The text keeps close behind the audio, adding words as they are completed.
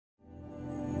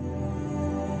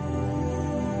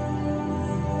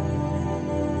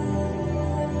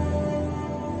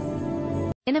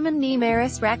Inamin ni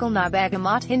Maris Racal na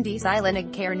bagamat hindi sila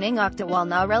nagkaroon ng aktuwal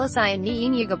na relasyon ni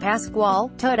Iñigo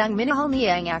Pascual, totoong minahal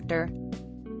niya ang aktor.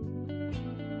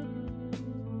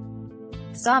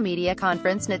 Sa media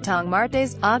conference nitong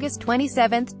Martes, August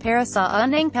 27, para sa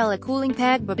unang pelikulang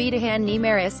pagbibidahan ni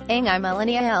Maris, ang I'm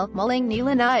Ellenya L, muling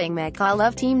nilinaw ang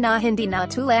magka-love team na hindi na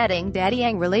tulad ang dati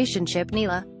ang relationship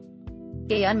nila.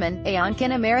 Gayunman, ayon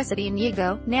kina Maris at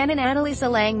Iñigo, nananatili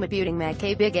silang mabuting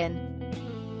magkaibigan.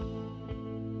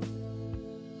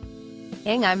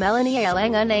 Ang I'm Ellenya L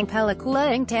ang unang pelikula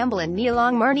ang tambalan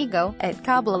nilang Marnigo, at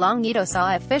kabilang nito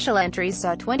sa official entries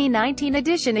sa 2019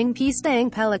 edition ng Pista ang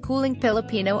pelikulang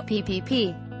Pilipino, PPP.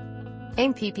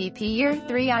 Ang PPP Year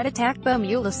 3 ay tatakbo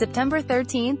mula September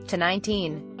 13 to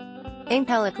 19. Ang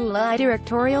pelikula ay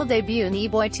directorial debut ni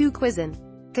Boy Tuquizin.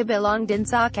 Kabilang din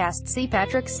sa cast si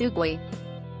Patrick Sugui.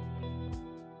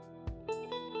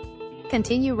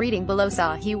 Continue reading below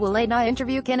sa hiwalay na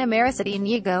interview kina Maris at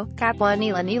Iñigo, kapwa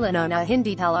nila nilinaw na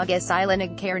hindi talaga sila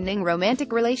nagkaroon ng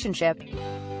romantic relationship.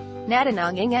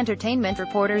 Natanong ang entertainment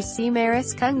reporters si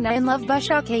Maris kung na-in-love ba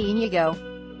siya kay Iñigo.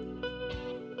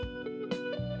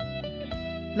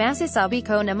 Masasabi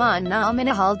ko naman na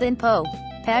minahal din po.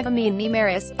 Pag-amin ni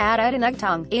Maris, at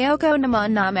nitong, ayoko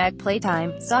naman na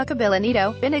mag-playtime. Sa kabila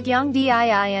nito, binigyang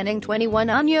diin ng 21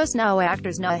 anyos na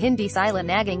actors na hindi sila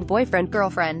naging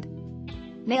boyfriend-girlfriend.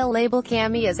 Nail label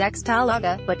kami as ex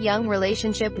talaga, but yung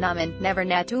relationship namin, never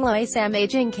natuloy sa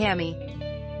maging kami.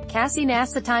 Kasi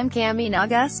nasa time kami na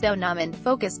gusto namin,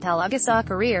 focus talaga sa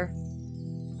career.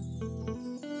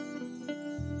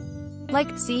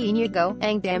 Like si Iñigo,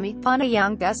 ang dami pa na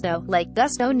yung gusto, like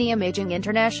gusto niya maging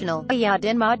international, kaya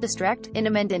din ma-distract,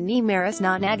 Inamin din ni Maris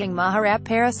na naging maharap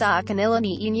para sa kanila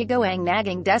ni Iñigo ang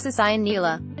naging desisyon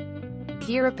nila.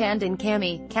 Hirapan din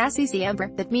kami, kasi siyempre,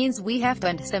 that means we have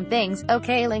to do some things,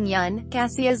 okay lang yan,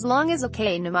 kasi as long as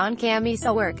okay naman kami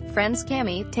sa work, friends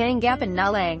kami, tanggapan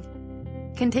na lang.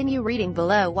 Continue reading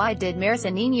below. Why did Maris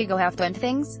and Iñigo have to end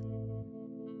things?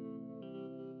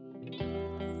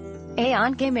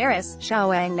 Ayon kay Maris, siya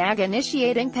ang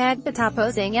nag-initiating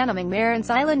pagkatapos ang anumang meron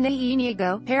sila ni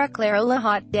Iñigo, para klaro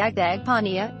lahat, dagdag pa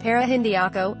niya, para hindi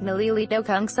ako nalilito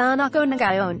kung saan ako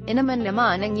nagayon. Inamin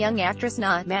naman ang young actress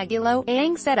na magilo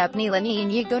ang setup nila ni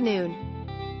Iñigo noon.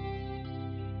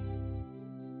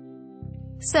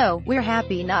 So, we're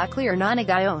happy na clear na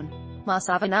nagayon.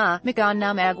 Masafa na, magan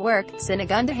na mag-work,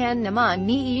 sinagandahan naman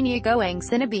ni Iñigo ang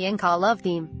sinabing ka-love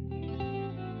team.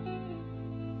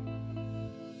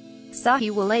 Sa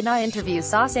hiwalay na interview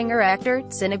sa singer-actor,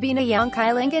 sinabi na yung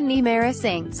kailangan ni Maris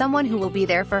ang someone who will be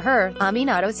there for her.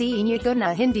 Aminado si Iñigo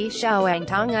na hindi siya ang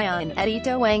tangayan, at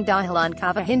ito ang dahilan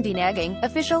kaya hindi naging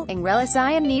official ang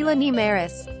relasyon nila ni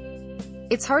Maris.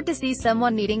 It's hard to see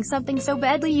someone needing something so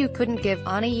badly you couldn't give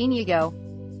on Iñigo.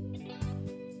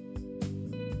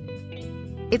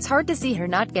 It's hard to see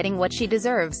her not getting what she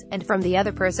deserves, and from the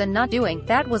other person not doing,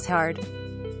 that was hard.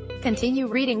 Continue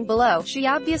reading below. She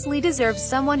obviously deserves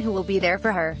someone who will be there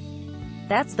for her.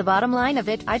 That's the bottom line of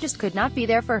it, I just could not be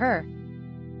there for her.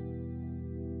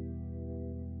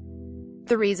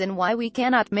 The reason why we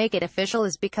cannot make it official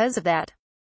is because of that.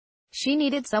 She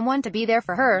needed someone to be there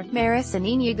for her. Maris and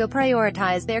Iñigo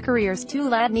prioritize their careers.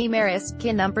 Tulad ni Maris,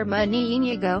 kinumperma ni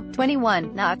Iñigo,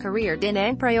 21, na career din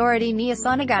ang priority niya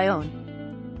sa ngayon.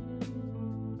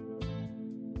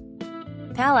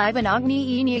 Paliwanag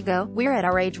ni Iñigo, we're at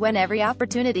our age when every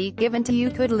opportunity given to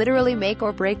you could literally make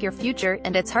or break your future,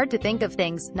 and it's hard to think of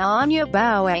things na anya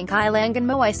bao ang kailangan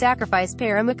mo ay sacrifice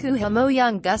para makuha mo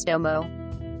yung gusto mo.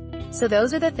 So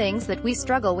those are the things that we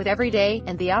struggle with every day,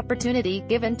 and the opportunity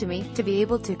given to me, to be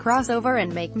able to cross over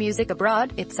and make music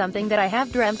abroad, it's something that I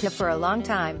have dreamt of for a long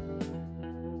time.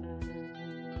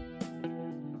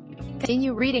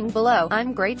 Continue reading below.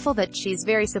 I'm grateful that she's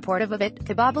very supportive of it.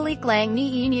 Kababalik lang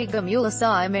ni Iñigo mula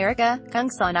sa Amerika, kung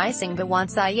saan isang bawan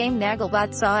sayang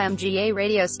nagalbat sa mga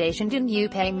radio station din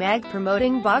upang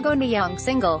mag-promoting bago niyang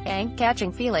single, ang Catching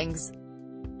Feelings.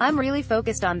 I'm really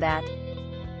focused on that.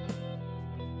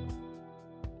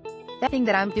 That thing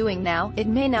that I'm doing now, it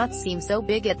may not seem so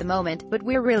big at the moment, but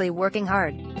we're really working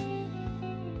hard.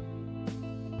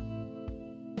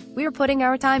 We're putting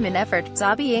our time and effort,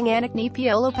 sabi ang anak ni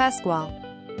Iñigo Pascual.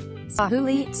 Sa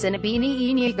huli, sinabi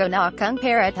ni Iñigo na kung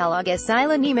para talaga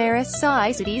sila ni Maris sa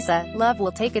isa't isa, love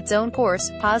will take its own course.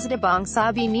 Positive ang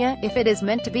sabi niya, if it is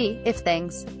meant to be, if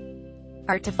things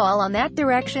are to fall on that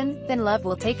direction, then love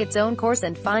will take its own course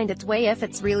and find its way if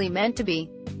it's really meant to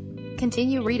be.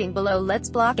 Continue reading below.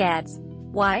 Let's block ads.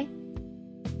 Why?